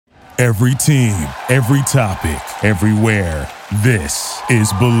Every team, every topic, everywhere. This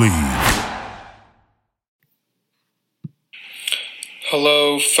is Believe.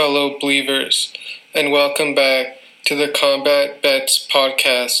 Hello, fellow believers, and welcome back to the Combat Bets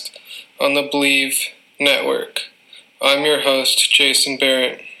podcast on the Believe Network. I'm your host, Jason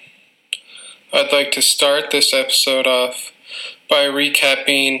Barrett. I'd like to start this episode off by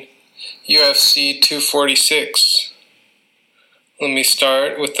recapping UFC 246. Let me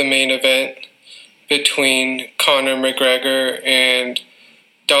start with the main event between Conor McGregor and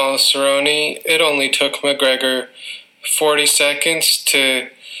Donald Cerrone. It only took McGregor 40 seconds to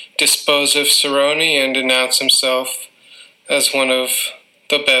dispose of Cerrone and announce himself as one of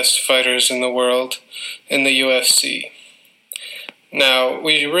the best fighters in the world in the UFC. Now,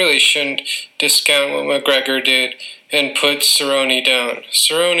 we really shouldn't discount what McGregor did and put Cerrone down.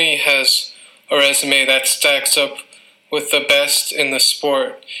 Cerrone has a resume that stacks up with the best in the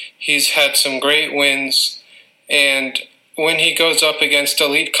sport. He's had some great wins, and when he goes up against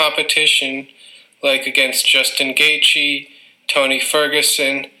elite competition, like against Justin Gaethje, Tony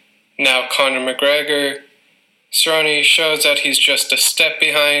Ferguson, now Conor McGregor, Cerrone shows that he's just a step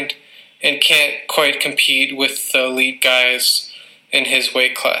behind and can't quite compete with the elite guys in his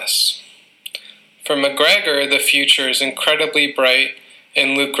weight class. For McGregor, the future is incredibly bright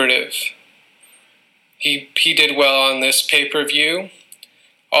and lucrative. He did well on this pay-per-view,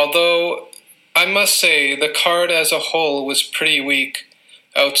 although I must say the card as a whole was pretty weak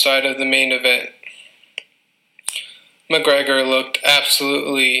outside of the main event. McGregor looked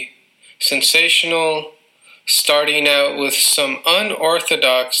absolutely sensational, starting out with some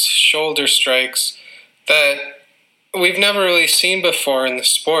unorthodox shoulder strikes that we've never really seen before in the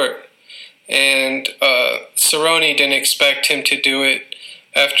sport. And Cerrone didn't expect him to do it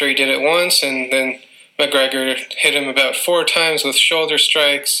after he did it once, and then McGregor hit him about 4 times with shoulder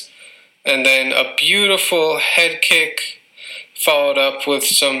strikes, and then a beautiful head kick followed up with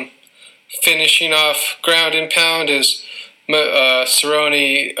some finishing off ground and pound as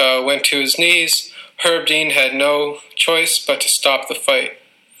Cerrone went to his knees. Herb Dean had no choice but to stop the fight.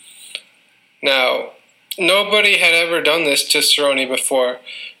 Now, nobody had ever done this to Cerrone before.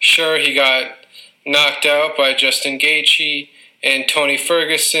 Sure, he got knocked out by Justin Gaethje, and Tony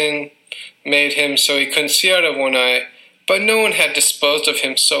Ferguson made him so he couldn't see out of one eye, but no one had disposed of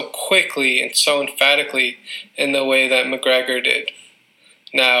him so quickly and so emphatically in the way that McGregor did.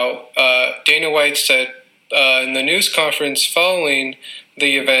 Now, Dana White said in the news conference following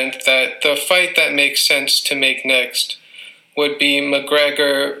the event that the fight that makes sense to make next would be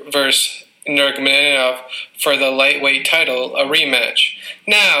McGregor versus Nurmagomedov for the lightweight title, a rematch.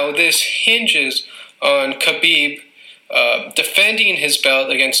 Now, this hinges on Khabib defending his belt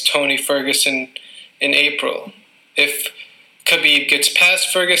against Tony Ferguson in April. If Khabib gets past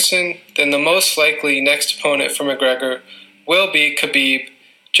Ferguson, then the most likely next opponent for McGregor will be Khabib,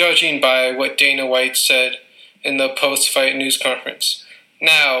 judging by what Dana White said in the post-fight news conference.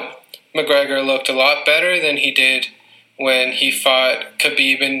 Now, McGregor looked a lot better than he did when he fought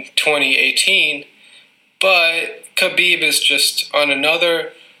Khabib in 2018, but Khabib is just on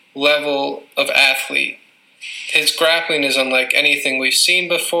another level of athlete. His grappling is unlike anything we've seen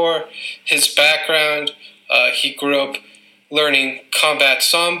before. His background, he grew up learning combat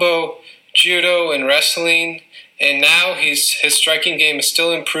sambo, judo, and wrestling, and now his striking game is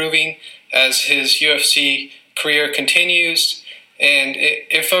still improving as his UFC career continues. And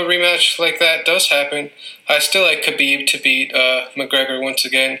if a rematch like that does happen, I still like Khabib to beat McGregor once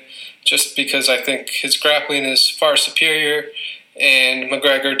again, just because I think his grappling is far superior, and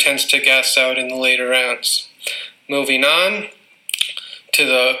McGregor tends to gas out in the later rounds. Moving on to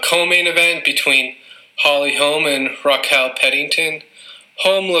the co-main event between Holly Holm and Raquel Pennington.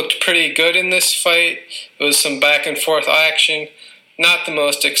 Holm looked pretty good in this fight. It was some back and forth action. Not the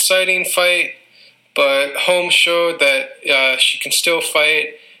most exciting fight, but Holm showed that she can still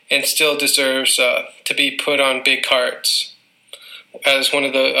fight and still deserves to be put on big cards as one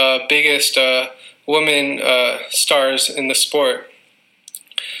of the biggest women stars in the sport.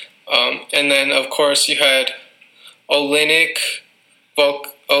 And then, of course, you had Oleinik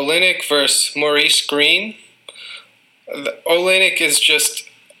versus Maurice Green. Oleinik is just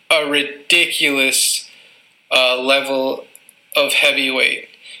a ridiculous level of heavyweight.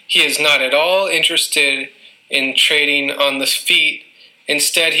 He is not at all interested in trading on the feet.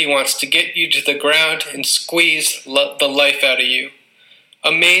 Instead, he wants to get you to the ground and squeeze the life out of you.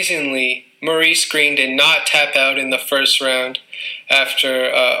 Amazingly, Maurice Green did not tap out in the first round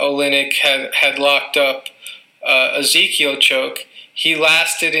after Oleinik had locked up Ezekiel choke. He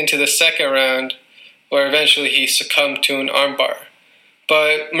lasted into the second round, where eventually he succumbed to an armbar.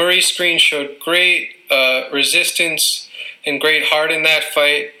 But Maurice Green showed great resistance and great heart in that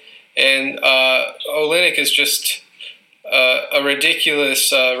fight. And Oleinik is just a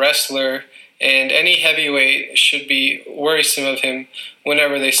ridiculous wrestler, and any heavyweight should be worrisome of him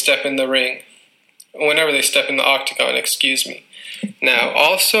whenever they step in the ring, whenever they step in the octagon, excuse me. Now,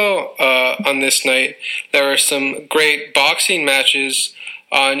 also on this night, there are some great boxing matches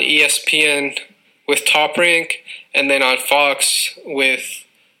on ESPN with Top Rank, and then on Fox with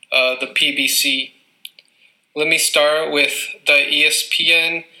the PBC. Let me start with the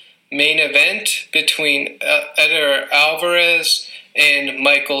ESPN main event between Eddie Alvarez and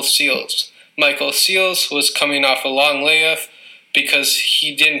Michael Seals. Michael Seals was coming off a long layoff because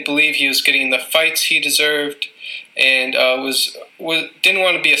he didn't believe he was getting the fights he deserved, and didn't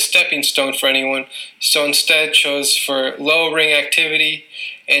want to be a stepping stone for anyone, so instead chose for low ring activity.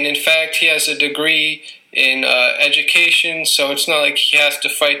 And in fact, he has a degree in education, so it's not like he has to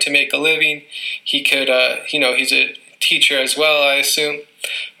fight to make a living. He could, he's a teacher as well, I assume.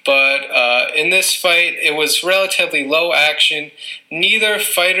 But in this fight, it was relatively low action. Neither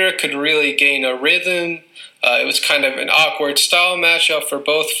fighter could really gain a rhythm. It was kind of an awkward style matchup for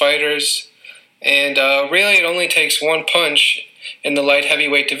both fighters. And really, it only takes one punch in the light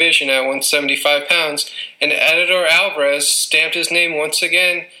heavyweight division at 175 pounds, and Eddie Alvarez stamped his name once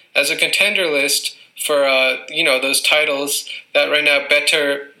again as a contender list for those titles that right now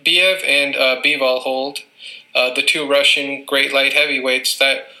Beterbiev and Bivol hold, the two Russian great light heavyweights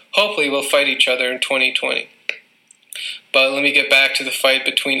that hopefully will fight each other in 2020. But let me get back to the fight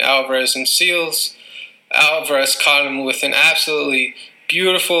between Alvarez and Seals. Alvarez caught him with an absolutely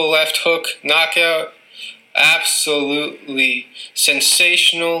beautiful left hook knockout. Absolutely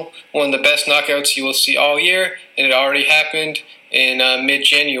sensational. One of the best knockouts you will see all year, and it already happened in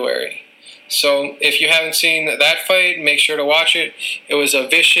mid-January. So if you haven't seen that fight, make sure to watch it. It was a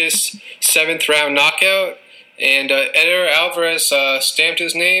vicious 7th round knockout, and Eddie Alvarez stamped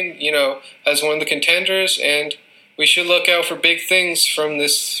his name, as one of the contenders, and we should look out for big things from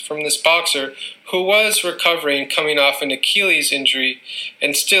this boxer who was recovering, coming off an Achilles injury,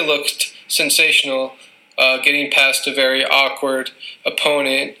 and still looked sensational, getting past a very awkward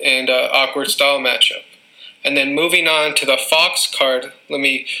opponent and awkward style matchup. And then moving on to the Fox card, let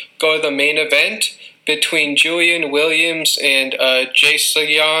me go to the main event between Julian Williams and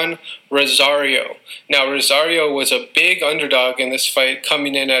Jason Rosario. Now, Rosario was a big underdog in this fight,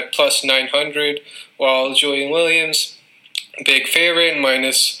 coming in at plus 900, while Julian Williams, big favorite,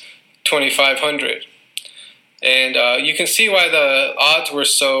 minus 2,500. And you can see why the odds were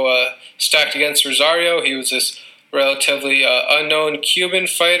so stacked against Rosario. He was this relatively unknown Cuban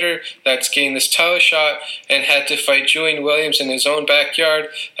fighter that's gained this title shot and had to fight Julian Williams in his own backyard,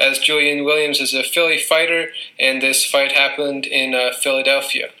 as Julian Williams is a Philly fighter, and this fight happened in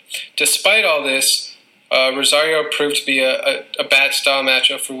Philadelphia. Despite all this, Rosario proved to be a bad style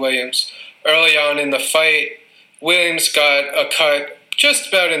matchup for Williams. Early on in the fight, Williams got a cut just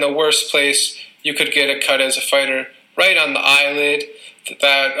about in the worst place you could get a cut as a fighter, right on the eyelid,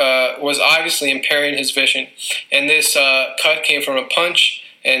 that was obviously impairing his vision. And this cut came from a punch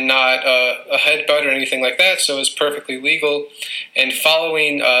and not a headbutt or anything like that, so it was perfectly legal. And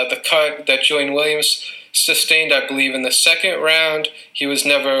following the cut that Julian Williams sustained, I believe, in the second round, he was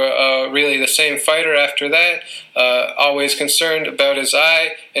never really the same fighter after that, always concerned about his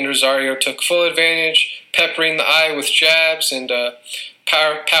eye, and Rosario took full advantage, peppering the eye with jabs and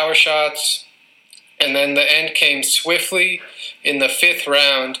power shots. And then the end came swiftly in the 5th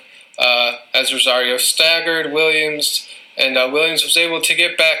round as Rosario staggered Williams, and Williams was able to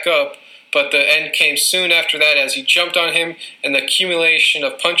get back up, but the end came soon after that as he jumped on him, and the accumulation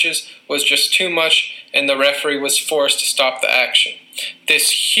of punches was just too much, and the referee was forced to stop the action. This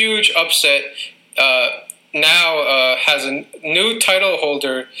huge upset now has a new title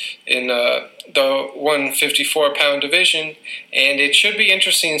holder in the 154-pound division, and it should be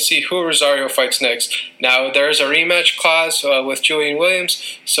interesting to see who Rosario fights next. Now, there's a rematch clause with Julian Williams,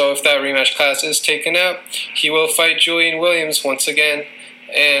 so if that rematch clause is taken out, he will fight Julian Williams once again,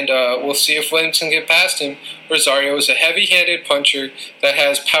 and we'll see if Williams can get past him. Rosario is a heavy-handed puncher that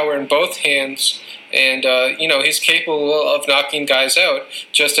has power in both hands, and he's capable of knocking guys out,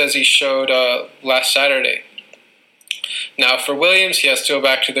 just as he showed last Saturday. Now for Williams, he has to go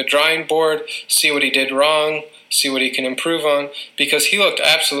back to the drawing board, see what he did wrong, see what he can improve on, because he looked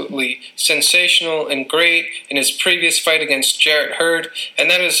absolutely sensational and great in his previous fight against Jarrett Hurd, and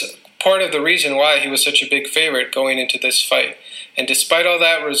that is part of the reason why he was such a big favorite going into this fight. And despite all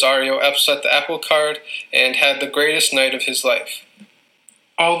that, Rosario upset the apple cart and had the greatest night of his life.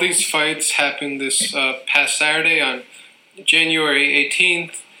 All these fights happened this past Saturday on January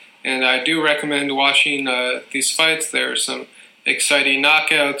 18th, and I do recommend watching these fights. There are some exciting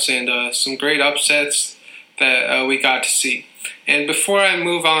knockouts and some great upsets that we got to see. And before I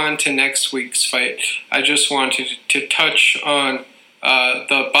move on to next week's fight, I just wanted to touch on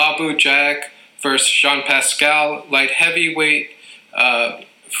the Babu Jack versus Jean Pascal light heavyweight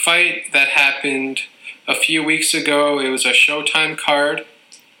fight that happened a few weeks ago. It was a Showtime card.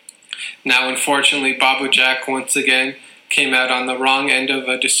 Now, unfortunately, Babu Jack once again came out on the wrong end of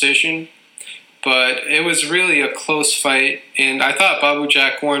a decision, but it was really a close fight, and I thought Babu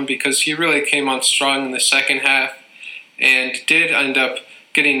Jack won because he really came on strong in the second half and did end up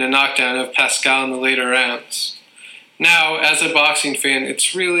getting the knockdown of Pascal in the later rounds. Now, as a boxing fan,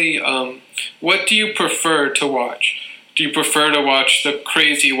 it's really, what do you prefer to watch? Do you prefer to watch the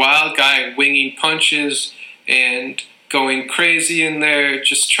crazy wild guy winging punches and going crazy in there,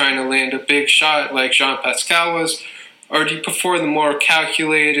 just trying to land a big shot like Jean Pascal was? Or do you prefer the more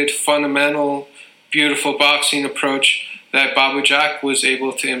calculated, fundamental, beautiful boxing approach that Babu Jack was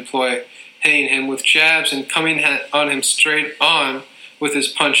able to employ, hitting him with jabs and coming on him straight on with his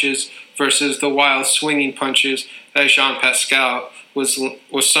punches versus the wild swinging punches that Jean Pascal was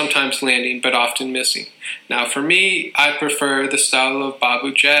sometimes landing but often missing? Now, for me, I prefer the style of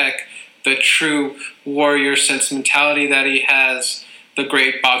Babu Jack, the true warrior sentimentality that he has, the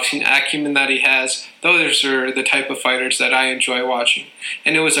great boxing acumen that he has. Those are the type of fighters that I enjoy watching.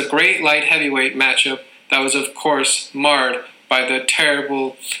 And it was a great light heavyweight matchup that was, of course, marred by the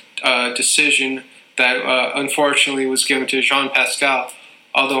terrible decision that unfortunately was given to Jean Pascal.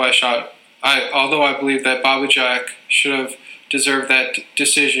 Although I believe that Babu Jack should have deserved that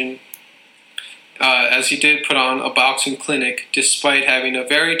decision, as he did put on a boxing clinic despite having a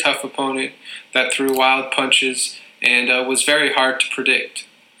very tough opponent that threw wild punches and was very hard to predict.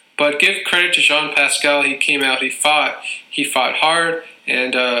 But give credit to Jean Pascal. He came out, he fought hard,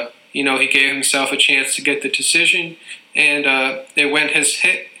 and he gave himself a chance to get the decision, and it went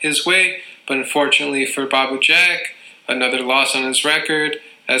his way. But unfortunately for Babu Jack, another loss on his record,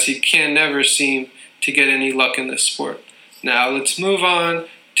 as he can never seem to get any luck in this sport. Now let's move on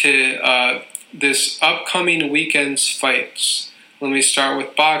to this upcoming weekend's fights. Let me start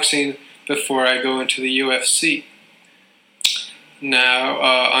with boxing before I go into the UFC. Now,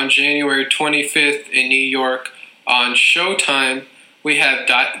 on January 25th in New York on Showtime, we have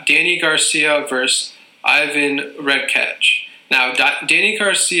Danny Garcia versus Ivan Redkach. Now, Danny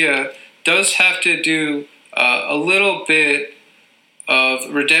Garcia does have to do a little bit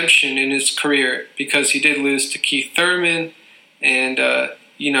of redemption in his career because he did lose to Keith Thurman, and,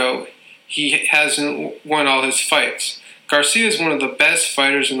 he hasn't won all his fights. Garcia is one of the best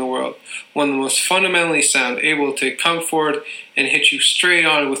fighters in the world, one of the most fundamentally sound, able to come forward and hit you straight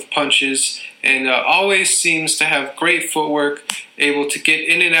on with punches, and always seems to have great footwork, able to get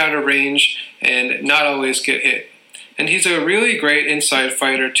in and out of range and not always get hit. And he's a really great inside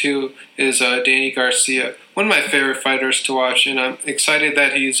fighter too, is Danny Garcia. One of my favorite fighters to watch, and I'm excited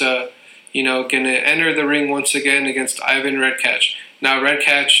that he's going to enter the ring once again against Ivan Redkach. Now,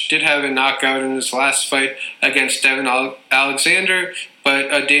 Redkach did have a knockout in his last fight against Devin Alexander,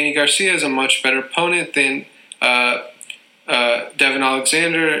 but Danny Garcia is a much better opponent than Devin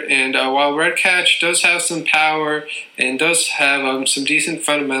Alexander. And while Redkach does have some power and does have some decent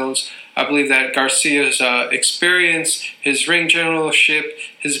fundamentals, I believe that Garcia's experience, his ring generalship,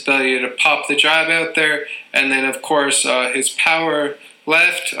 his ability to pop the jab out there, and then, of course, his power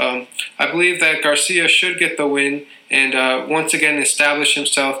left, I believe that Garcia should get the win and once again establish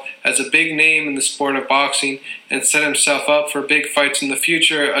himself as a big name in the sport of boxing and set himself up for big fights in the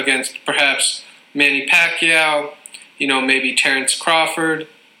future against perhaps Manny Pacquiao, maybe Terrence Crawford.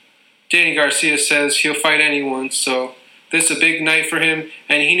 Danny Garcia says he'll fight anyone, so this is a big night for him,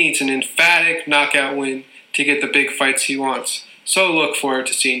 and he needs an emphatic knockout win to get the big fights he wants. So look forward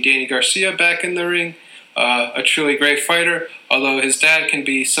to seeing Danny Garcia back in the ring, a truly great fighter, although his dad can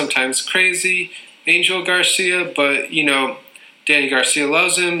be sometimes crazy, Angel Garcia, but, Danny Garcia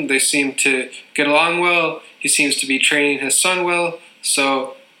loves him. They seem to get along well. He seems to be training his son well,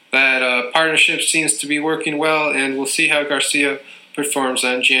 so that partnership seems to be working well, and we'll see how Garcia performs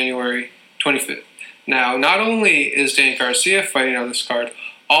on January 25th. Now, not only is Danny Garcia fighting on this card,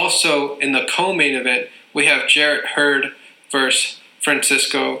 also in the co-main event, we have Jarrett Hurd versus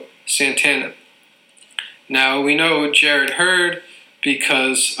Francisco Santana. Now, we know Jarrett Hurd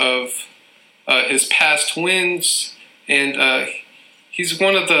because of his past wins, and he's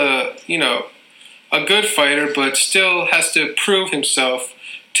one of the, a good fighter, but still has to prove himself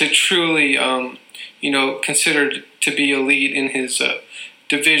to truly, considered to be elite in his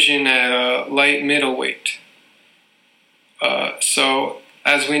division at light middleweight. So,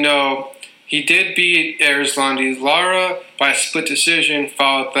 as we know, he did beat Erislandy Lara by a split decision,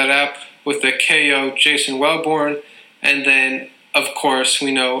 followed that up with a KO Jason Welborn, and then, of course,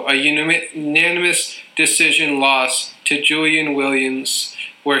 we know a unanimous decision loss to Julian Williams,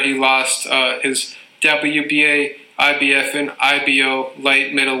 where he lost his WBA, IBF, and IBO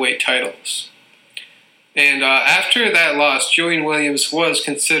light middleweight titles. And after that loss, Julian Williams was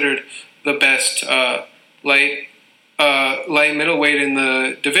considered the best light middleweight in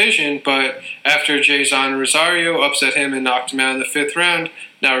the division, but after Jason Rosario upset him and knocked him out in the 5th round,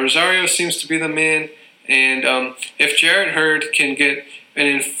 now Rosario seems to be the man. And if Jarrett Hurd can get an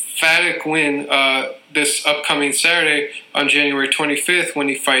emphatic win this upcoming Saturday on January 25th when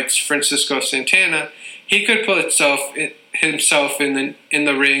he fights Francisco Santana, he could put himself in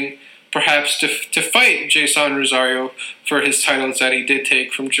the ring, perhaps to fight Jason Rosario for his titles that he did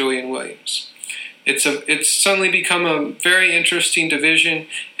take from Julian Williams. It's suddenly become a very interesting division,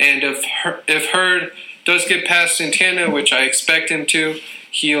 and if Hurd does get past Santana, which I expect him to,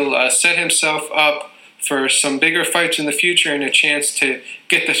 he'll set himself up for some bigger fights in the future and a chance to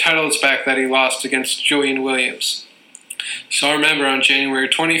get the titles back that he lost against Julian Williams. So remember, on January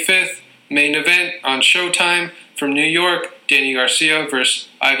 25th, main event on Showtime from New York, Danny Garcia versus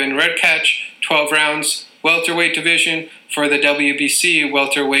Ivan Redkach, 12 rounds, welterweight division for the WBC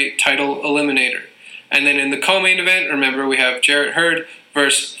welterweight title eliminator. And then in the co-main event, remember, we have Jarrett Hurd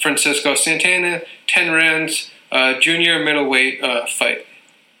versus Francisco Santana, 10 rounds, junior middleweight fight.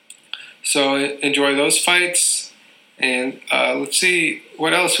 So enjoy those fights, and let's see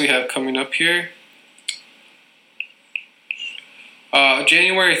what else we have coming up here.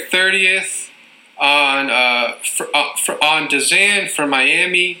 January 30th on DAZN for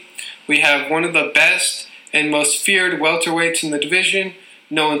Miami, we have one of the best and most feared welterweights in the division.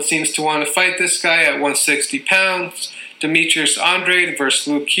 No one seems to want to fight this guy at 160 pounds. Demetrius Andrade versus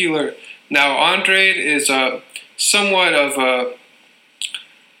Luke Keeler. Now, Andrade is somewhat of a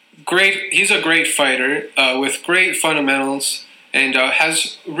he's a great fighter with great fundamentals and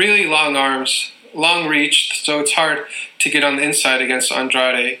has really long arms, long reach, so it's hard to get on the inside against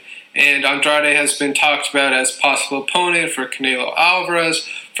Andrade. And Andrade has been talked about as possible opponent for Canelo Alvarez,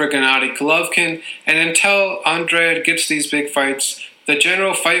 for Gennady Golovkin, and until Andrade gets these big fights, the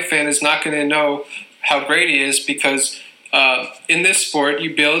general fight fan is not going to know how great he is, because in this sport,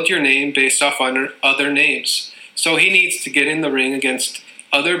 you build your name based off on other names. So he needs to get in the ring against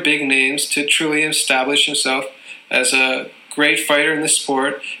other big names to truly establish himself as a great fighter in the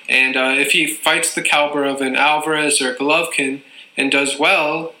sport. And if he fights the caliber of an Alvarez or Golovkin and does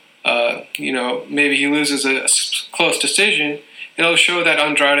well, maybe he loses a close decision, it'll show that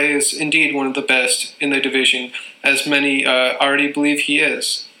Andrade is indeed one of the best in the division, as many already believe he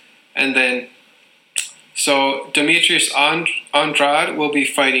is. And then, so Demetrius Andrade will be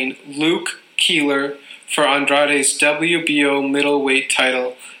fighting Luke Keeler for Andrade's WBO middleweight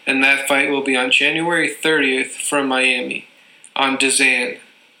title, and that fight will be on January 30th from Miami on DAZN.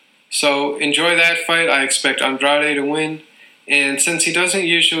 So enjoy that fight. I expect Andrade to win, and since he doesn't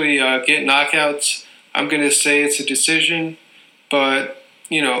usually get knockouts, I'm going to say it's a decision, but,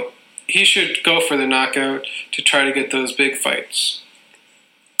 he should go for the knockout to try to get those big fights.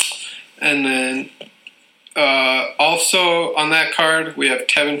 And then also on that card, we have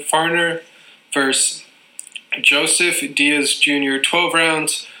Tevin Farmer versus Joseph Diaz Jr., 12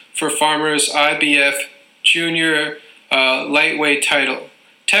 rounds for Farmer's IBF Junior lightweight title.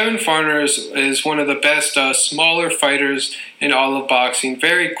 Tevin Farmer is one of the best smaller fighters in all of boxing.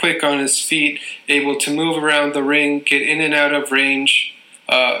 Very quick on his feet, able to move around the ring, get in and out of range.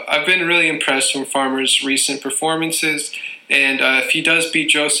 I've been really impressed from Farmer's recent performances, and if he does beat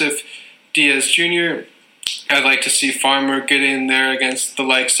Joseph Diaz Jr., I'd like to see Farmer get in there against the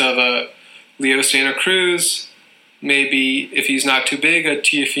likes of Leo Santa Cruz, maybe, if he's not too big, a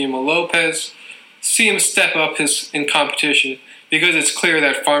Teofimo Lopez. See him step up in competition, because it's clear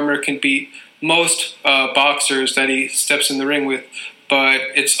that Farmer can beat most boxers that he steps in the ring with, but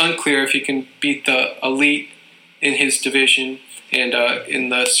it's unclear if he can beat the elite in his division and in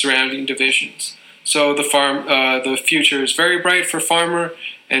the surrounding divisions. So the future is very bright for Farmer,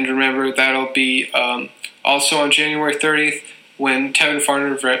 and remember, that'll be also on January 30th when Tevin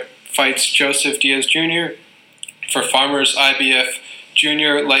Farmer fights Joseph Diaz Jr. for Farmer's IBF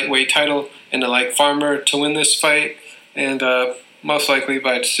Junior lightweight title, and I'd like Farmer to win this fight, and most likely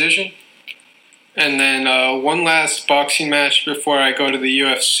by decision. And then one last boxing match before I go to the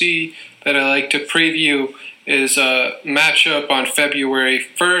UFC that I like to preview is a matchup on February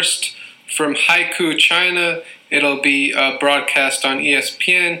 1st from Haikou, China. It'll be broadcast on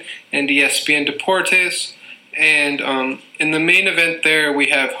ESPN and ESPN Deportes. And in the main event there, we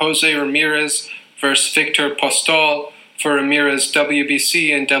have Jose Ramirez versus Victor Postol for Ramirez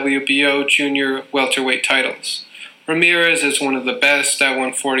WBC and WBO junior welterweight titles. Ramirez is one of the best at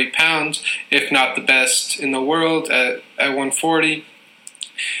 140 pounds, if not the best in the world at 140.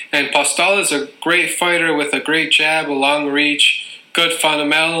 And Postol is a great fighter with a great jab, a long reach, good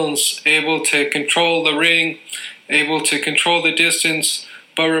fundamentals, able to control the ring, able to control the distance.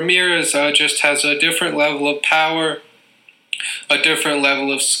 But Ramirez just has a different level of power, a different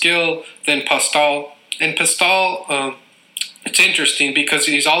level of skill than Postol. And Postol, it's interesting because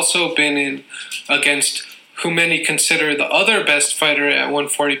he's also been in against who many consider the other best fighter at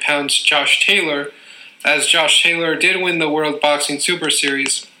 140 pounds, Josh Taylor, as Josh Taylor did win the World Boxing Super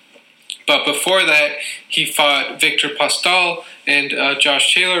Series. But before that, he fought Victor Postol, and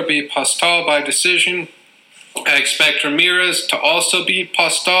Josh Taylor beat Postol by decision. I expect Ramirez to also beat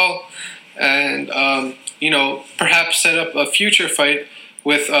Postol and, perhaps set up a future fight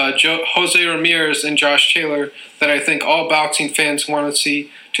with Jose Ramirez and Josh Taylor that I think all boxing fans want to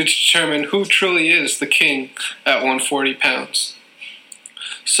see to determine who truly is the king at 140 pounds.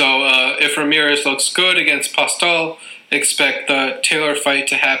 So if Ramirez looks good against Postol, expect the Taylor fight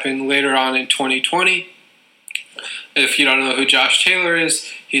to happen later on in 2020. If you don't know who Josh Taylor is,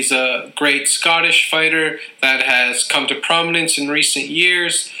 he's a great Scottish fighter that has come to prominence in recent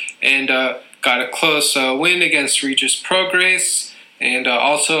years and got a close win against Regis Prograis, and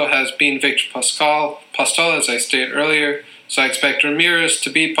also has beaten Victor Postol, as I stated earlier. So I expect Ramirez to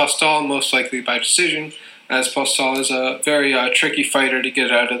beat Postol, most likely by decision, as Postol is a very tricky fighter to get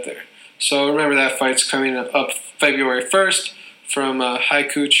out of there. So remember that fight's coming up February 1st from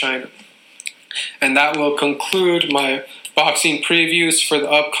Haikou, China. And that will conclude my boxing previews for the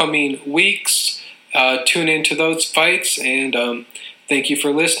upcoming weeks. Tune into those fights, and thank you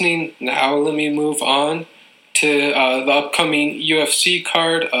for listening. Now let me move on to the upcoming UFC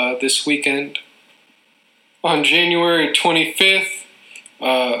card this weekend. On January 25th,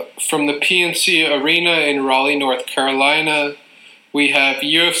 from the PNC Arena in Raleigh, North Carolina, we have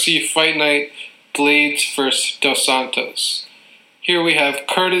UFC Fight Night Blades vs. Dos Santos. Here we have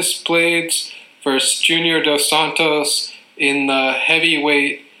Curtis Blades versus Junior Dos Santos in the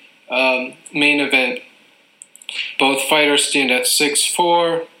heavyweight main event. Both fighters stand at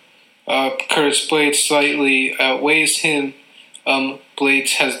 6'4". Curtis Blades slightly outweighs him.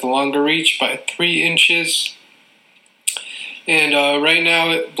 Blades has the longer reach by 3 inches. And right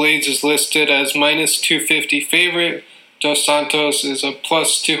now, Blades is listed as minus 250 favorite. Dos Santos is a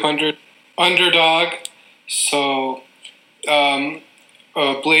plus 200 underdog. So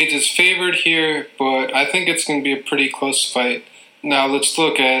Blades is favored here, but I think it's going to be a pretty close fight. Now let's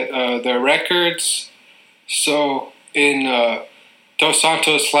look at their records. So in Dos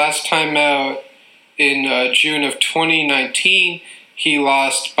Santos' last time out in June of 2019, he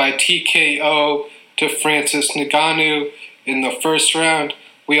lost by TKO to Francis Ngannou in the first round.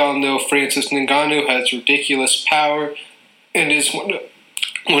 We all know Francis Ngannou has ridiculous power and is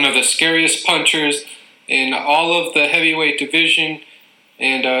one of the scariest punchers in all of the heavyweight division,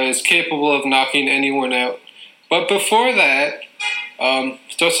 and is capable of knocking anyone out. But before that,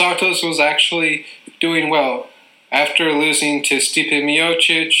 Dos Santos was actually doing well. After losing to Stipe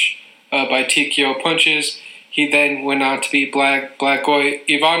Miocic by TKO punches, he then went on to beat Blagoy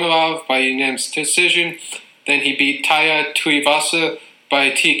Ivanov by unanimous decision. Then he beat Taya Tuivasa by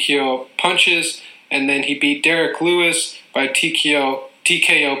TKO punches, and then he beat Derek Lewis by TKO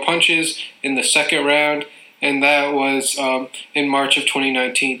punches in the second round, and that was in March of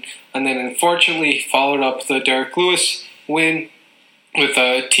 2019. And then unfortunately he followed up the Derek Lewis win with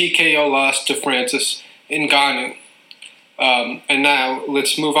a TKO loss to Francis Ngannou. And now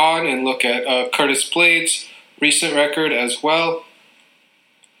let's move on and look at Curtis Blades' recent record as well.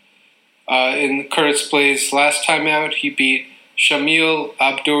 In Curtis Blades' last time out, he beat Shamil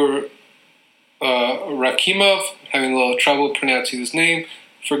Abdur-Rakimov, having a little trouble pronouncing his name,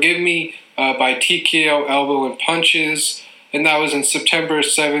 forgive me, by TKO elbow and punches, and that was in September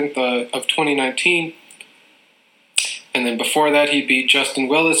 7th of 2019. And then before that, he beat Justin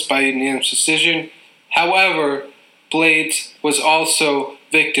Willis by unanimous decision. However, Blades was also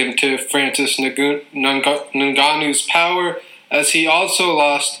victim to Francis Ngannou's power, as he also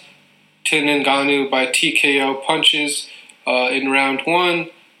lost to Ngannou by TKO punches in round 1,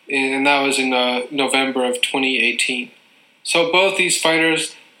 and that was in November of 2018. So both these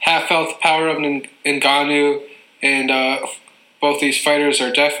fighters have felt the power of Ngannou, and both these fighters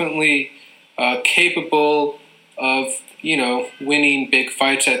are definitely capable of, winning big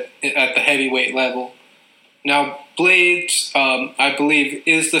fights at the heavyweight level. Now, Blades, I believe,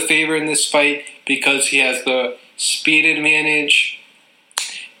 is the favorite in this fight because he has the speed advantage.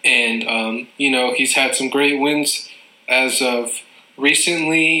 And, he's had some great wins as of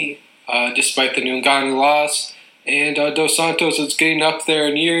recently, despite the Ngannou loss. And Dos Santos is getting up there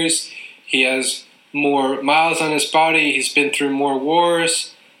in years. He has more miles on his body. He's been through more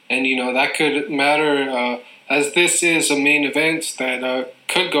wars. And, that could matter as this is a main event that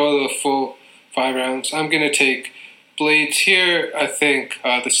could go the full 5 rounds. I'm going to take Blaydes here. I think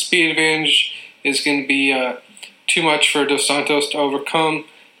the speed advantage is going to be too much for Dos Santos to overcome.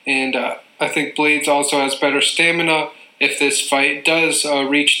 And I think Blaydes also has better stamina if this fight does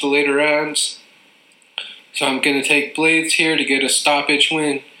reach the later rounds. So I'm going to take Blaydes here to get a stoppage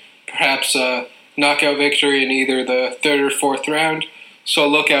win, perhaps a knockout victory in either the 3rd or 4th round. So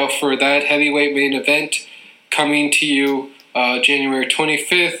look out for that heavyweight main event coming to you January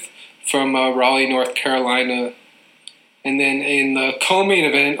 25th from Raleigh, North Carolina. And then in the co-main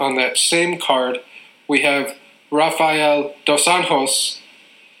event on that same card, we have Rafael Dos Anjos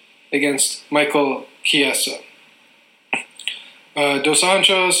against Michael Chiesa. Dos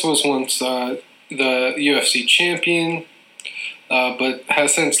Anjos was once the UFC champion, but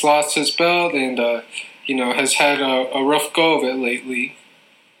has since lost his belt and, has had a rough go of it lately.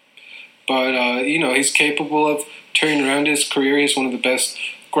 But, he's capable of turning around his career. He's one of the best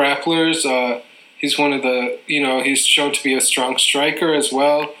grapplers. He's one of the, he's shown to be a strong striker as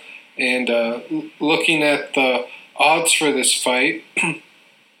well. And looking at the odds for this fight,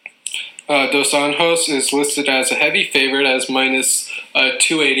 Dos Anjos is listed as a heavy favorite as minus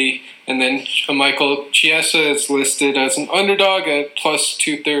 280, and then Michael Chiesa is listed as an underdog at plus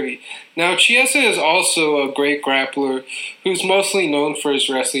 230. Now, Chiesa is also a great grappler who's mostly known for his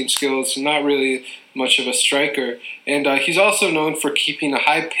wrestling skills, not really much of a striker. And he's also known for keeping a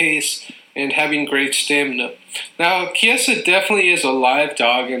high pace and having great stamina. Now, Chiesa definitely is a live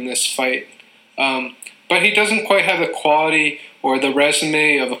dog in this fight, but he doesn't quite have the quality or the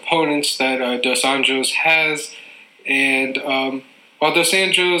resume of opponents that Dos Anjos has. And while Dos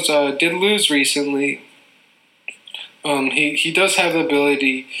Anjos did lose recently, he does have the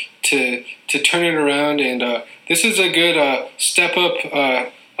ability to turn it around. And this is a good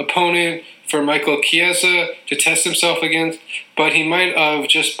step-up opponent for Michael Chiesa to test himself against. But he might have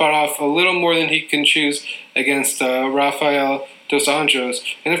just bought off a little more than he can choose against Rafael Dos Anjos.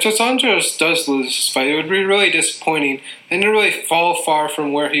 And if Dos Anjos does lose this fight, it would be really disappointing and really fall far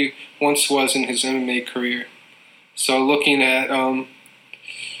from where he once was in his MMA career. So looking at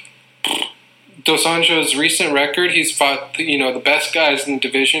Dos Anjos' recent record, he's fought the best guys in the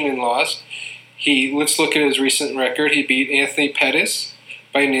division and lost. Let's look at his recent record. He beat Anthony Pettis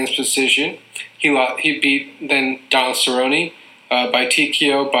by unanimous decision. He beat then Donald Cerrone by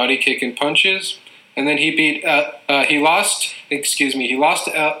TKO, body kick, and punches. And then he lost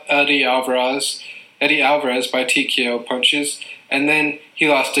to Eddie Alvarez by TKO punches. And then he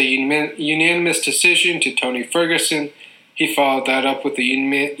lost a unanimous decision to Tony Ferguson. He followed that up with a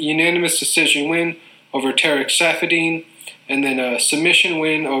unanimous decision win over Tarek Saffiedine, and then a submission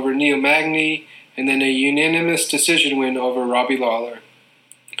win over Neil Magny, and then a unanimous decision win over Robbie Lawler.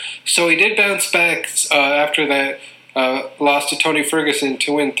 So he did bounce back after that loss to Tony Ferguson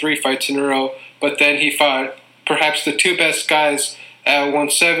to win 3 fights in a row, but then he fought perhaps the 2 best guys at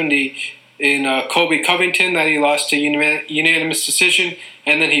 170 in Colby Covington that he lost to unanimous decision,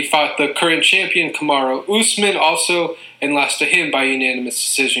 and then he fought the current champion Kamaru Usman also and lost to him by unanimous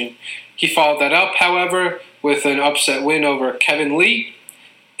decision. He followed that up, however, with an upset win over Kevin Lee,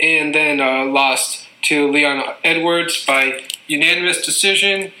 and then lost to Leon Edwards by unanimous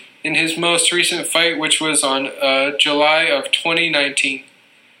decision in his most recent fight, which was on July of 2019.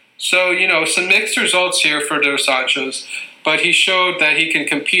 So, some mixed results here for Dos Anjos, but he showed that he can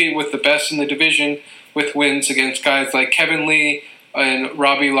compete with the best in the division with wins against guys like Kevin Lee and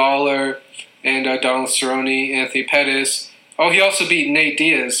Robbie Lawler and Donald Cerrone, Anthony Pettis. Oh, he also beat Nate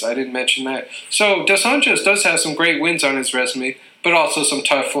Diaz. I didn't mention that. So Dos Anjos does have some great wins on his resume, but also some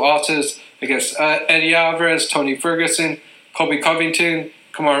tough losses against Eddie Alvarez, Tony Ferguson, Colby Covington,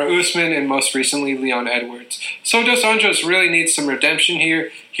 Kamaru Usman, and most recently Leon Edwards. So Dos Anjos really needs some redemption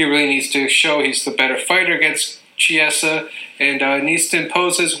here. He really needs to show he's the better fighter against Chiesa and needs to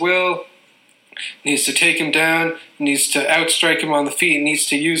impose his will, needs to take him down, needs to outstrike him on the feet, needs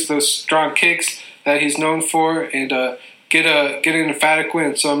to use those strong kicks that he's known for and get an emphatic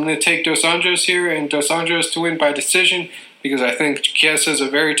win. So I'm going to take Dos Anjos here and Dos Anjos to win by decision because I think Chiesa is a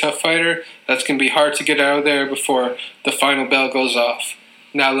very tough fighter. That's going to be hard to get out of there before the final bell goes off.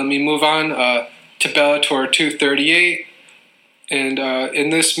 Now let me move on to Bellator 238. And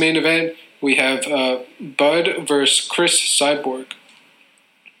in this main event, we have Bud versus Chris Cyborg.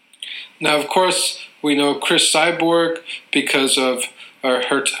 Now, of course, we know Chris Cyborg because of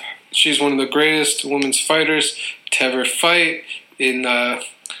her. She's one of the greatest women's fighters to ever fight in the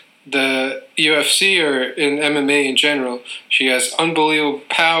UFC or in MMA in general. She has unbelievable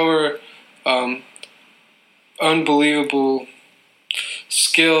power, unbelievable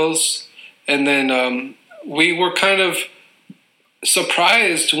skills, and then we were kind of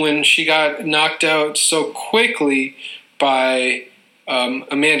surprised when she got knocked out so quickly by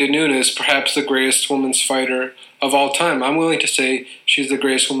Amanda Nunes, perhaps the greatest women's fighter of all time. I'm willing to say she's the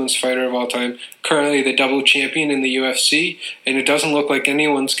greatest women's fighter of all time. Currently the double champion in the UFC, and it doesn't look like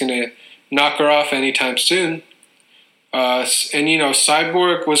anyone's going to knock her off anytime soon.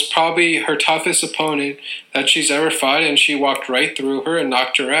 Cyborg was probably her toughest opponent that she's ever fought, and she walked right through her and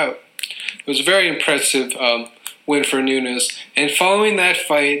knocked her out. It was a very impressive win for Nunes. And following that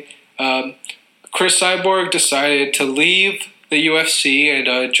fight, Chris Cyborg decided to leave the UFC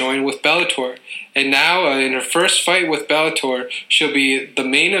and join with Bellator. And now, in her first fight with Bellator, she'll be the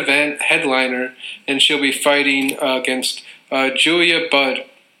main event headliner, and she'll be fighting against Julia Budd.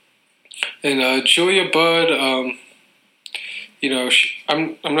 And Julia Budd, I'm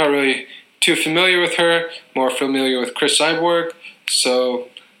not really too familiar with her, more familiar with Chris Cyborg, so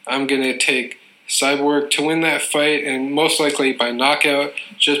I'm going to take Cyborg to win that fight, and most likely by knockout,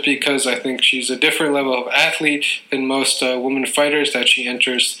 just because I think she's a different level of athlete than most women fighters that she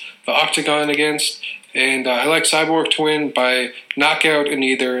enters the octagon against. And I like Cyborg to win by knockout in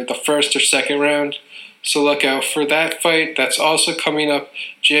either the first or second round. So look out for that fight. That's also coming up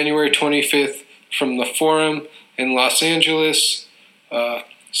January 25th from the Forum in Los Angeles.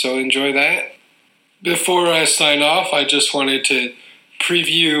 So enjoy that. Before I sign off, I just wanted to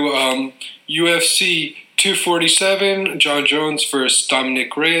preview UFC 247, Jon Jones versus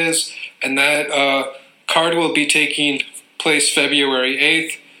Dominick Reyes, and that card will be taking place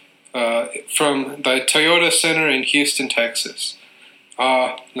February 8th from the Toyota Center in Houston, Texas.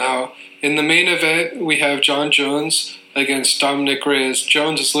 Now, in the main event, we have Jon Jones against Dominick Reyes.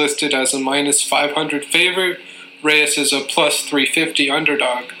 Jones is listed as a minus 500 favorite. Reyes is a plus 350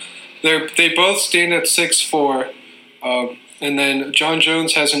 underdog. They both stand at 6'4", and then Jon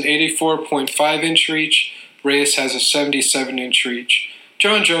Jones has an 84.5-inch reach. Reyes has a 77-inch reach.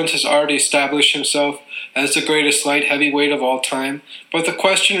 Jon Jones has already established himself as the greatest light heavyweight of all time, but the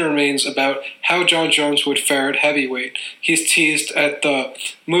question remains about how Jon Jones would fare at heavyweight. He's teased at the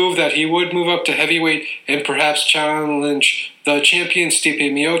move that he would move up to heavyweight and perhaps challenge the champion Stipe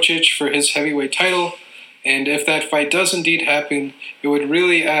Miocic for his heavyweight title. And if that fight does indeed happen, it would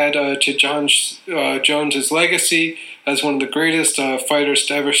really add to Jones's legacy as one of the greatest fighters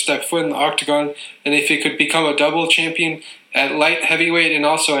to ever step foot in the octagon. And if he could become a double champion at light heavyweight and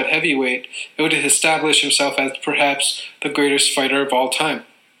also at heavyweight, it would establish himself as perhaps the greatest fighter of all time.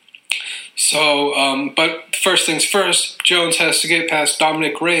 So, but first things first, Jones has to get past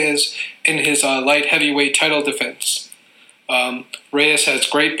Dominick Reyes in his light heavyweight title defense. Reyes has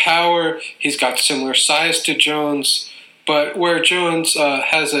great power. He's got similar size to Jones, but where Jones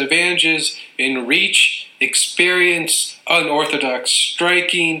has advantages in reach, experience, unorthodox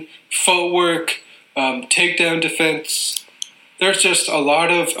striking, footwork, takedown defense. There's just a lot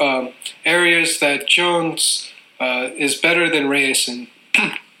of areas that Jones is better than Reyes in.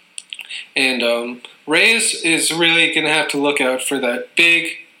 And Reyes is really going to have to look out for that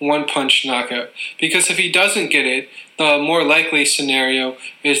big one-punch knockout, because if he doesn't get it, the more likely scenario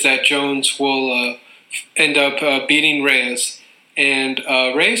is that Jones will end up beating Reyes. And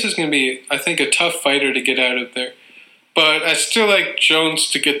Reyes is going to be, I think, a tough fighter to get out of there. But I still like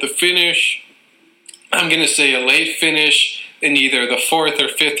Jones to get the finish. I'm going to say a late finish in either the fourth or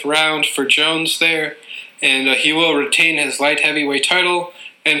fifth round for Jones there. And he will retain his light heavyweight title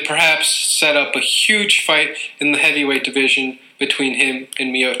and perhaps set up a huge fight in the heavyweight division between him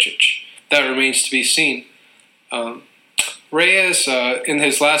and Miocic. That remains to be seen. Reyes, in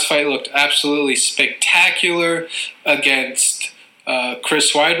his last fight, looked absolutely spectacular against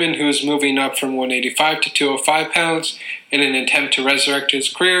Chris Weidman, who is moving up from 185 to 205 pounds in an attempt to resurrect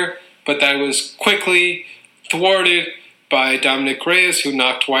his career, but that was quickly thwarted by Dominick Reyes, who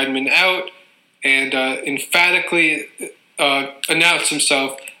knocked Weidman out and emphatically announced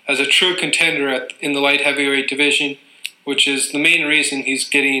himself as a true contender in the light heavyweight division, which is the main reason he's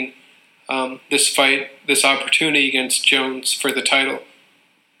getting this fight, this opportunity against Jones for the title.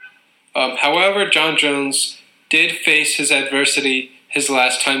 However, Jon Jones did face his adversity his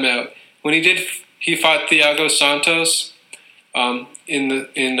last time out. When he fought Thiago Santos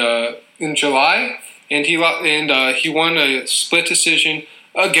in July, and he won a split decision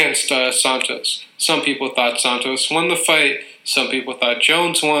against Santos. Some people thought Santos won the fight. Some people thought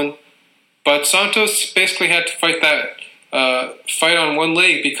Jones won. But Santos basically had to fight that fight on one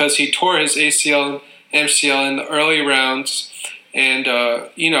leg because he tore his ACL and MCL in the early rounds. And,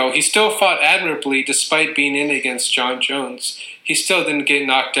 he still fought admirably despite being in against Jon Jones. He still didn't get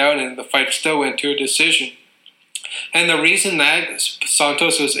knocked out, and the fight still went to a decision. And the reason that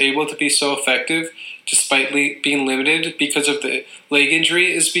Santos was able to be so effective despite being limited because of the leg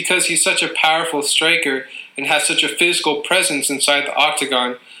injury is because he's such a powerful striker and has such a physical presence inside the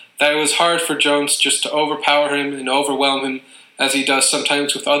octagon that it was hard for Jones just to overpower him and overwhelm him as he does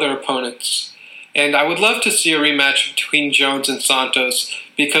sometimes with other opponents. And I would love to see a rematch between Jones and Santos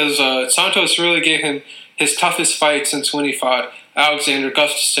because Santos really gave him his toughest fight since when he fought Alexander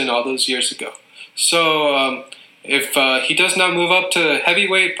Gustafsson all those years ago. So if he does not move up to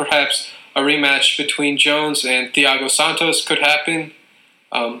heavyweight, perhaps a rematch between Jones and Thiago Santos could happen.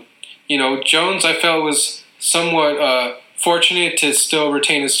 Jones, I felt, was somewhat fortunate to still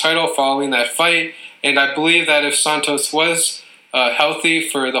retain his title following that fight, and I believe that if Santos was healthy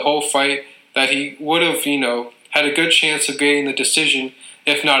for the whole fight, that he would have, had a good chance of getting the decision,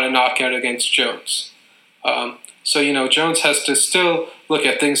 if not a knockout against Jones. So Jones has to still look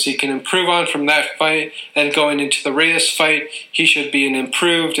at things he can improve on from that fight, and going into the Reyes fight, he should be an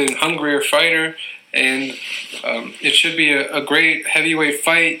improved and hungrier fighter, and it should be a great heavyweight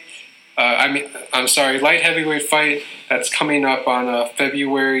fight. Light heavyweight fight that's coming up on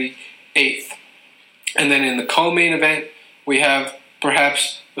February 8th. And then in the co-main event, we have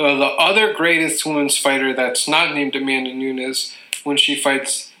perhaps the other greatest women's fighter that's not named Amanda Nunes when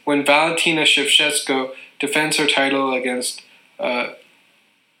Valentina Shevchenko defends her title against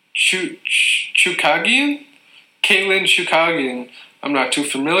Chookagian? Katlyn Chookagian. I'm not too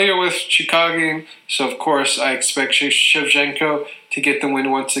familiar with Chookagian, so of course I expect Shevchenko to get the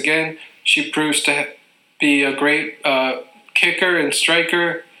win once again. She proves to be a great kicker and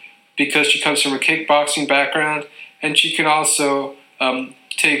striker because she comes from a kickboxing background, and she can also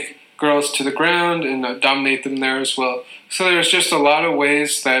take girls to the ground and dominate them there as well. So there's just a lot of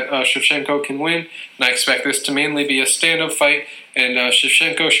ways that Shevchenko can win, and I expect this to mainly be a stand-up fight, and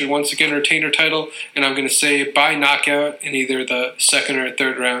Shevchenko should once again retain her title, and I'm going to say by knockout in either the second or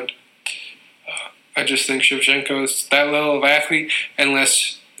third round. I just think Shevchenko is that level of athlete,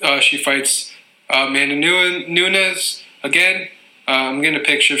 unless she fights Amanda Nunes again. I'm going to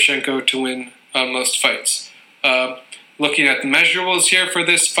pick Shevchenko to win most fights. Looking at the measurables here for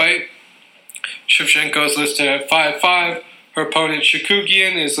this fight, Shevchenko is listed at 5'5". Her opponent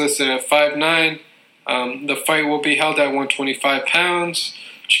Chookagian is listed at 5'9". The fight will be held at 125 pounds.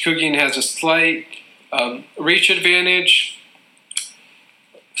 Chookagian has a slight reach advantage.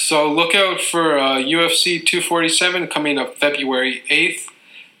 So look out for UFC 247 coming up February 8th.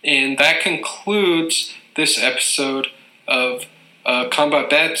 And that concludes this episode of Combat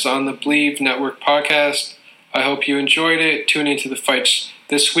Bets on the Believe Network podcast. I hope you enjoyed it. Tune into the fights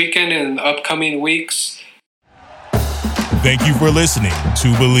this weekend and the upcoming weeks. Thank you for listening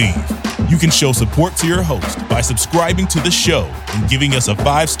to Believe. You can show support to your host by subscribing to the show and giving us a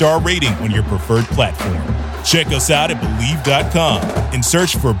 5-star rating on your preferred platform. Check us out at Believe.com and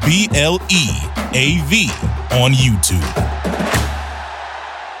search for BLEAV on YouTube.